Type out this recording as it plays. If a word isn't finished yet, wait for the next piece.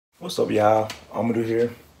What's up, y'all? Amadou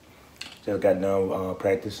here. Just got done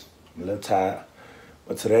practice. I'm a little tired.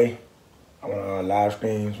 But today, I want to live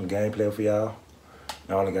stream some gameplay for y'all.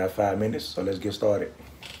 I only got 5 minutes, so let's get started.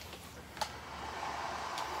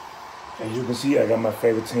 As you can see, I got my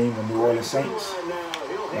favorite team, the New Orleans Saints.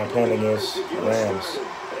 And I'm playing against the Rams.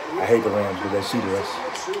 I hate the Rams because they cheated us.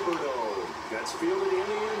 That's fielded in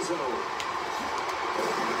the end zone.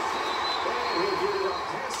 And he'll get it up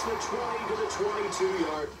past the 20 to the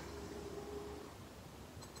 22-yard.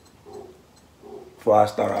 Before I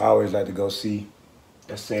start, I always like to go see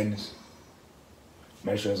the settings.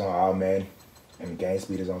 Make sure it's on all Madden and the game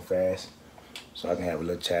speed is on fast, so I can have a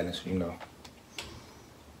little challenge, you know.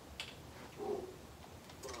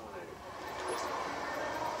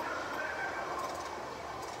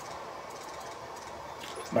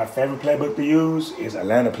 My favorite playbook to use is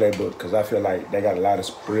Atlanta playbook because I feel like they got a lot of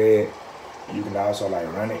spread. And you can also like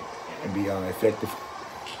run it and be effective.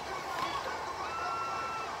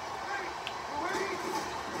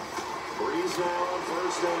 Breeze now on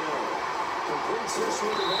first down. Completes this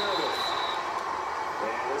one to Madden.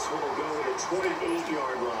 And this one will go to the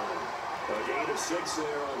 28-yard line. A gain of 6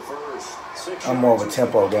 there on first. I'm more of a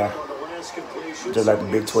tempo guy. Just like the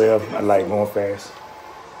Big 12, I like going fast.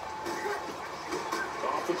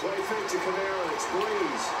 The play fake to Camara, it's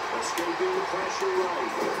Breeze, escaping the pressure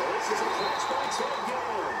right. This is a catch by Ted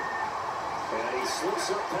Ginn. And he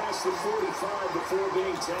slips up past the 45 before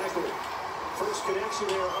being tackled. First connection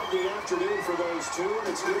there of the afternoon for those two, and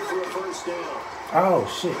it's good for a first down. Oh,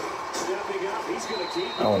 shit. Stepping up, he's going to keep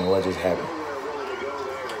it. I don't know what just happened. Nowhere really to go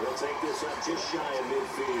there. He'll take this up just shy of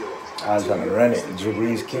midfield. I was trying to run it, and Drew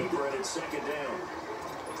Brees kicked it. Second down.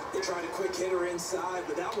 They tried a quick hitter inside,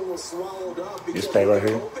 but that one was swallowed up. This play right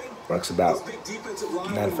here works about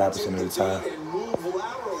 95% of the time.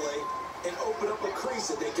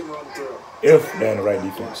 If they're in the right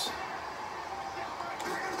defense.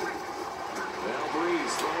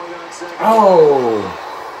 Oh!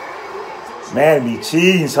 Man, be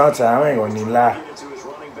cheating sometimes. I ain't gonna even lie.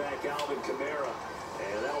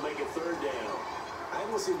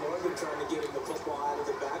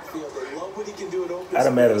 I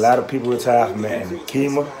done met a lot of people retire from that. And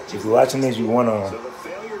Kima, if you're watching this, you want to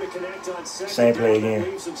same play again.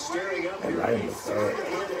 And right in the third.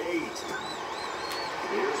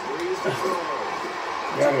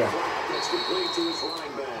 Yeah.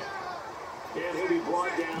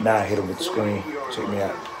 Now I hit him with the screen. Check me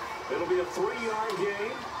out. It'll be a 3-yard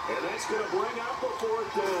gain, and that's going to bring up the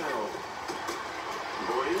fourth down.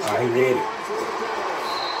 He read it.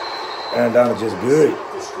 And Donald just good.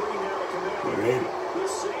 He read it.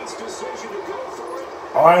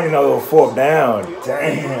 Oh, I didn't know it was fourth down.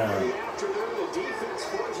 Damn.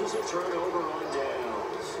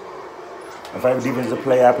 My favorite defensive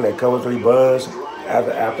play, I play cover 3 buzz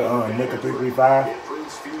after nickel 3-3-5.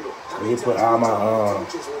 He put all my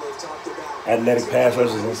athletic pass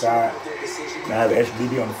rushes inside. And I have extra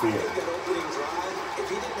DB on the field.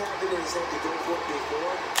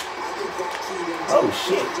 Oh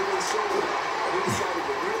shit.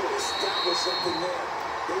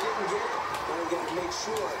 Make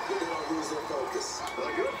sure that they don't lose their focus. A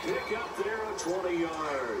good pick up there on 20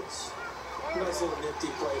 yards. Nice little nifty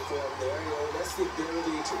play for him there. You know, that's the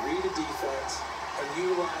ability to read a defense and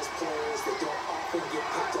utilize players that don't often get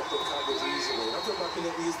picked up in coverage easily. I'm talking about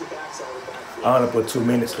being able to use the backside of the backfield. I only put 2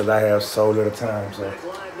 minutes because I have so little time, so I'm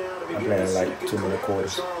playing like 2-minute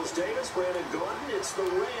quarters. Charles Davis, Brandon Gordon. It's the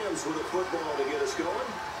Rams with a football to get us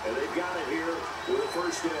going, and they've got it here with a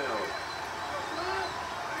first down.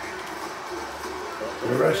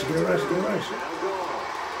 Get a rush, get a rush, get a rush.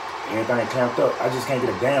 Everything clamped up. I just can't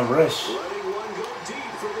get a damn rush.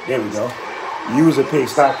 There we go. Use a pick,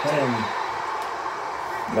 stop playing.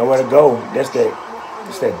 Nowhere to go. That's that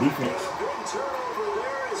defense.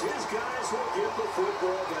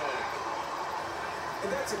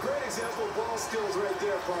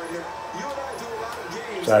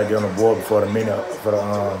 Try to get on the board before the minute for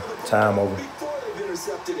the time over.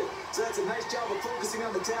 So that's a nice job of focusing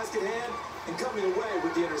on the task at hand and coming away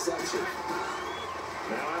with the interception.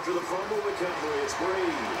 Now after the fumble recovery, it's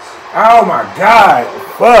Breeze. Oh my God!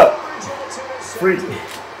 Fuck! Freak.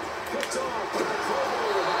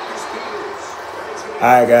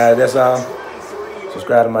 Alright guys, that's all.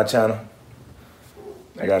 Subscribe to my channel.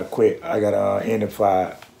 I gotta quit. I gotta end it before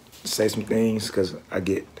I say some things because I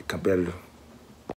get competitive.